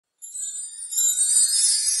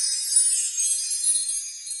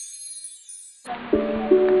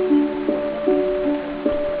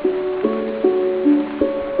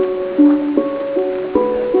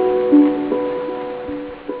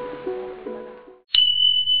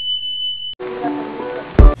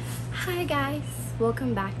guys,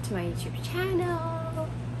 welcome back to my YouTube channel.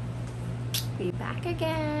 We're back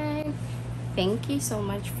again. Thank you so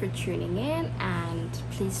much for tuning in, and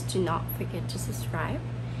please do not forget to subscribe,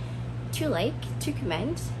 to like, to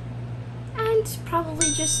comment, and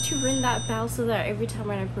probably just to ring that bell so that every time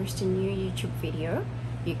when I post a new YouTube video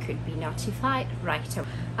you could be notified right away.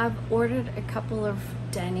 I've ordered a couple of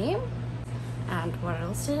denim, and what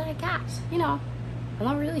else did I get? You know, I'm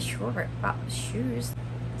not really sure about the shoes.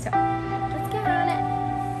 So let's get on it.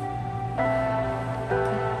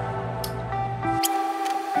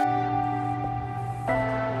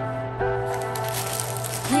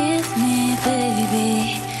 Leave me,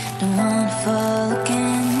 baby, don't wanna fall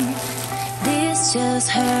again. This just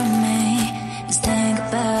hurt me. Just think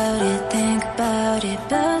about it,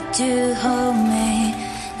 but you hold me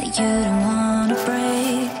like you don't wanna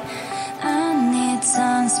break. I need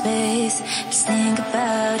some space. Just think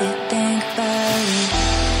about it,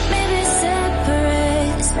 Maybe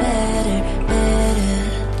separate is better.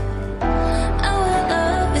 I will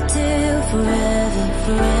love you till forever.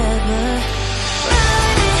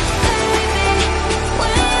 Ride it, baby,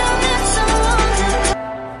 when you need someone to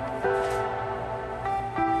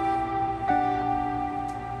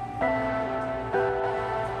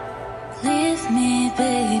leave me,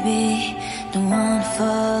 baby, don't wanna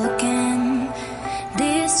fall again.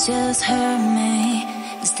 This just hurt me.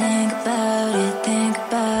 Just think about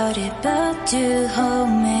it, but you hold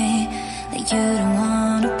me like you don't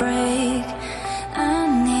wanna break. I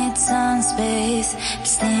need some space.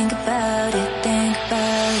 Just think about it,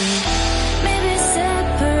 Maybe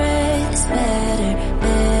separate is better.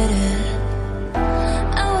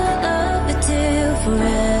 I will love you till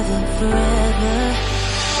forever.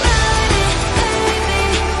 Ride it, baby,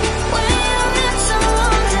 when you need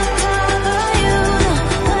someone to cover you.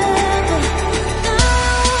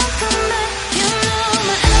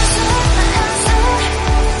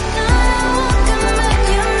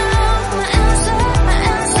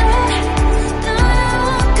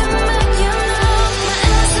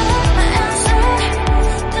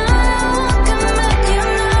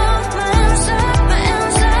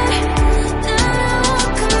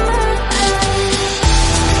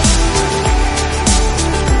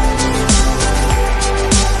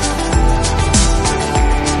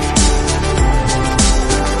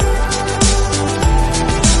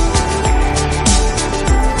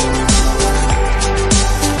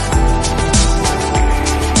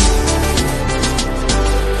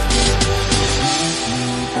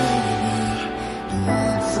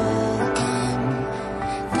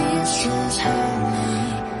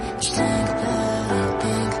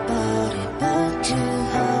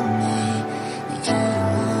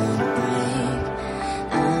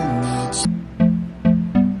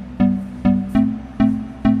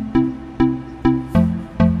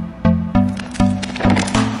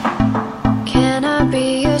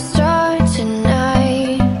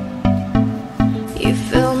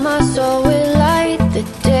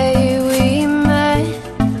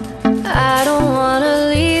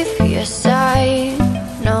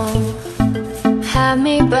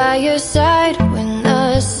 By your side when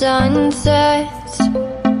the sun sets.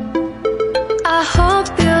 I hope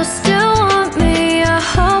you'll still want me. I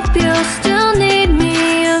hope you'll still need me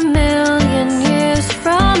 1,000,000 years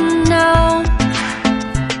from now.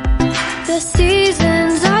 The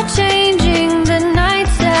seasons are changing, the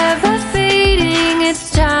nights ever fading.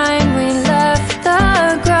 It's time we left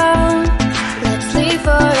the ground. Let's leave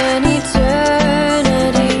for an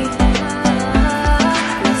eternity.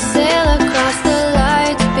 Let's sail across the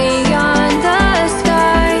beyond the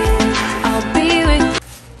sky. I'll be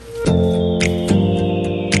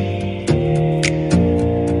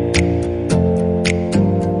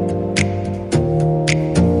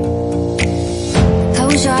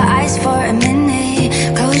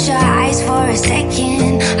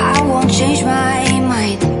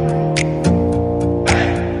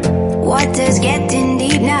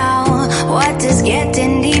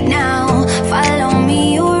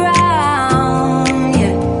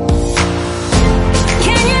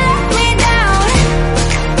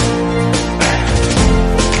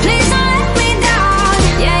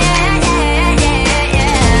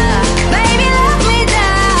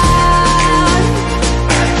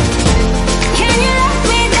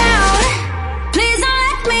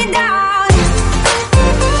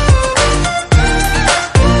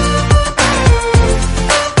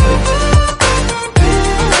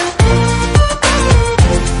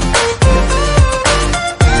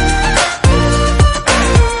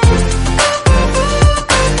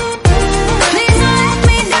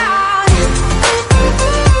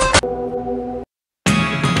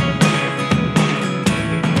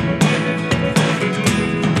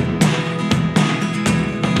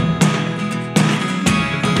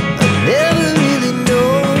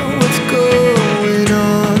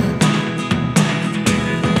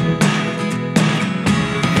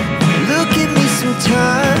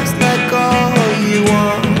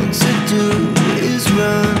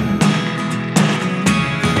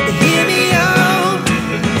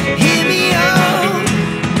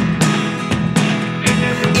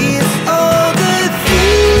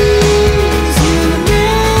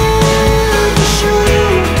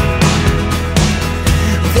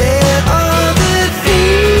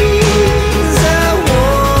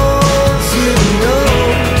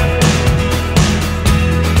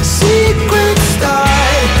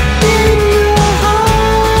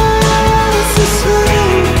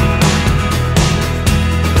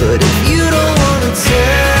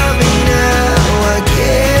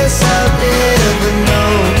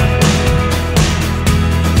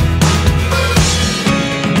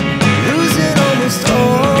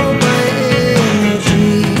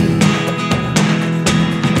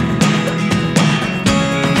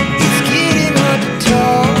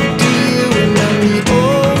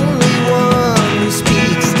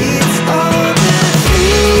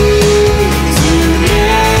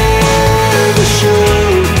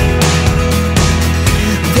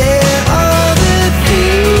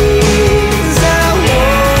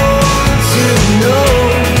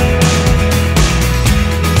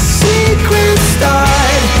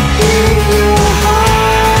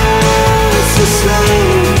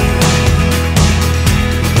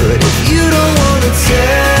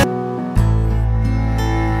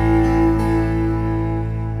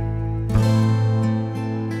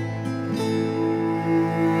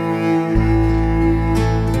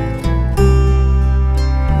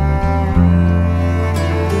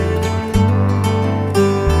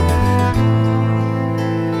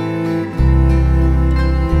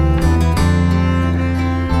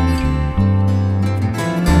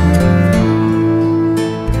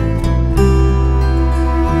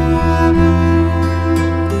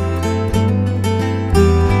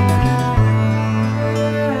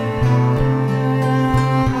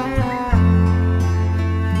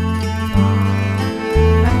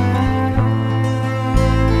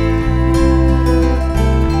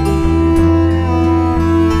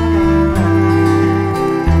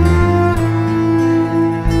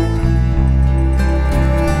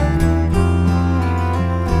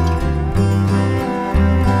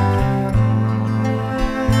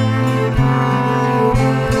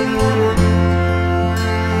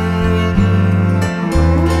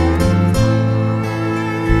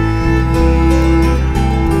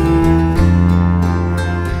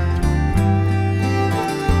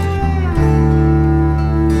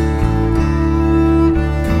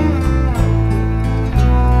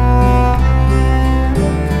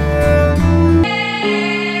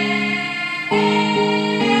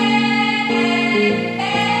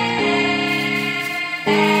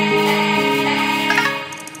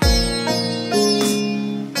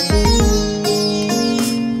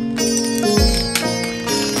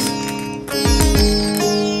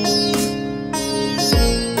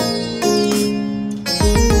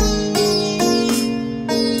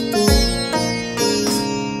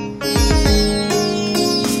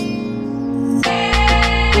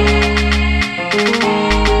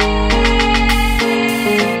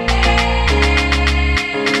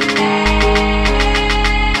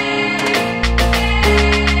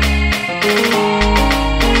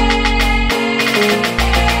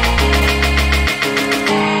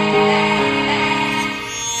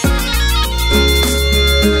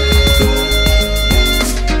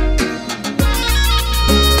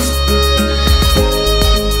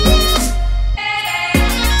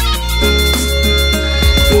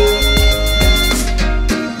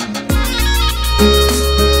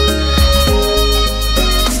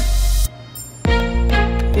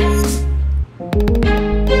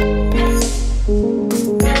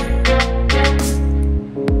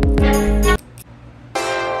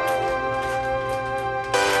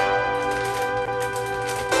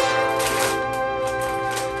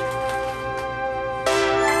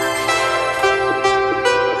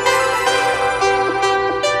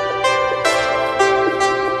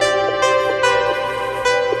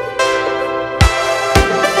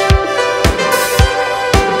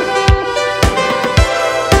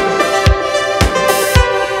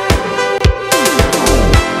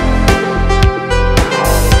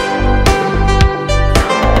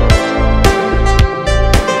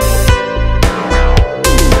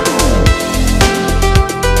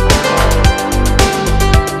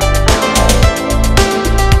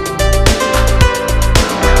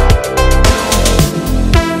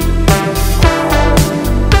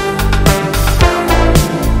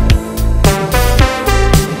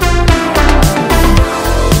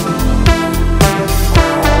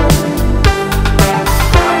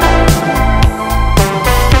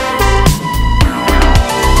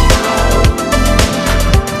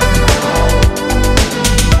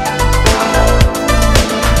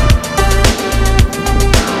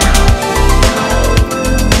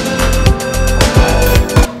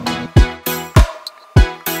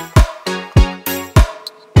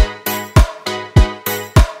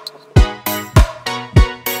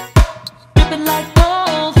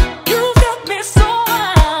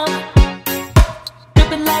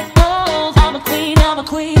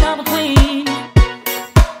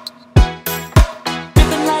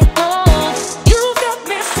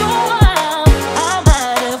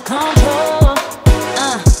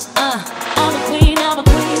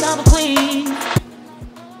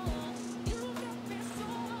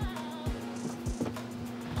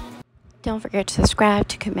don't forget to subscribe,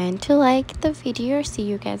 to comment, to like the video. See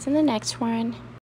you guys in the next one.